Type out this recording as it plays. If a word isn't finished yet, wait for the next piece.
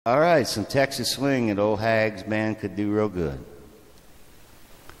All right, some Texas swing that old Hagg's band could do real good.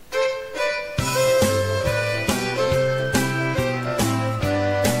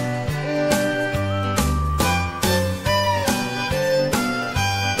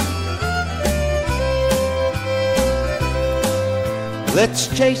 Let's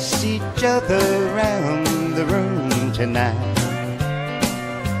chase each other around the room tonight.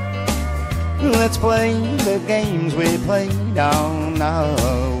 Let's play the games we played on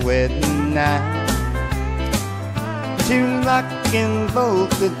our wedding night. To lock and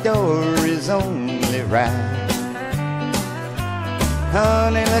bolt the door is only right.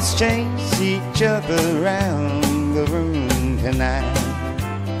 Honey, let's chase each other around the room tonight.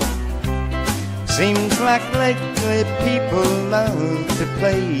 Seems like lately people love to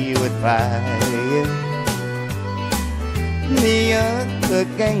play with fire. The other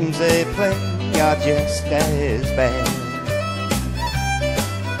games they play are just as bad.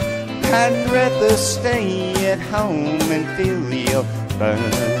 I'd rather stay at home and feel your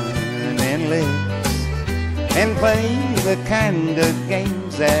burning lips and play the kind of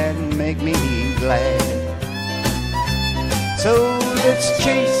games that make me glad. So let's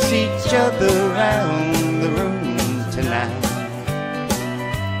chase each other around the room tonight.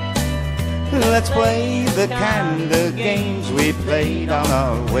 Let's play the kind of games we played on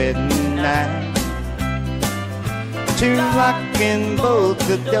our wedding night. To lock and bolt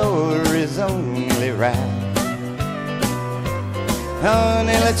the door is only right.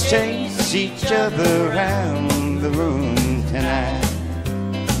 Honey, let's chase each other around the room tonight.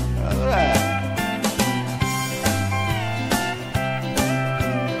 All right.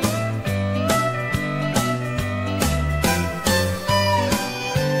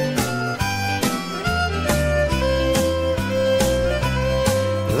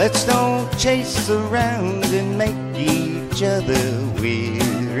 Let's don't chase around and make each other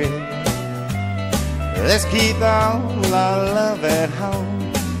weary. Let's keep all our love at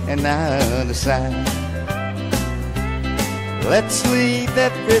home and out of sight. Let's leave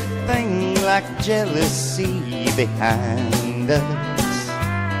everything like jealousy behind us.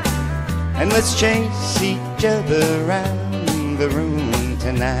 And let's chase each other around the room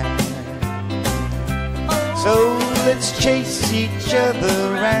tonight. So let's chase each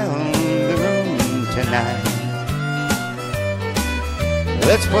other around the room tonight.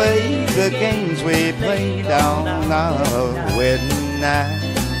 Let's play the games we played on our wedding night.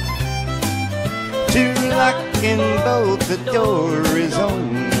 To lock and bolt the door is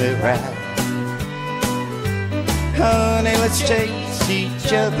only right. Honey, let's chase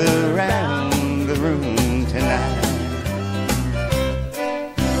each other around the room tonight.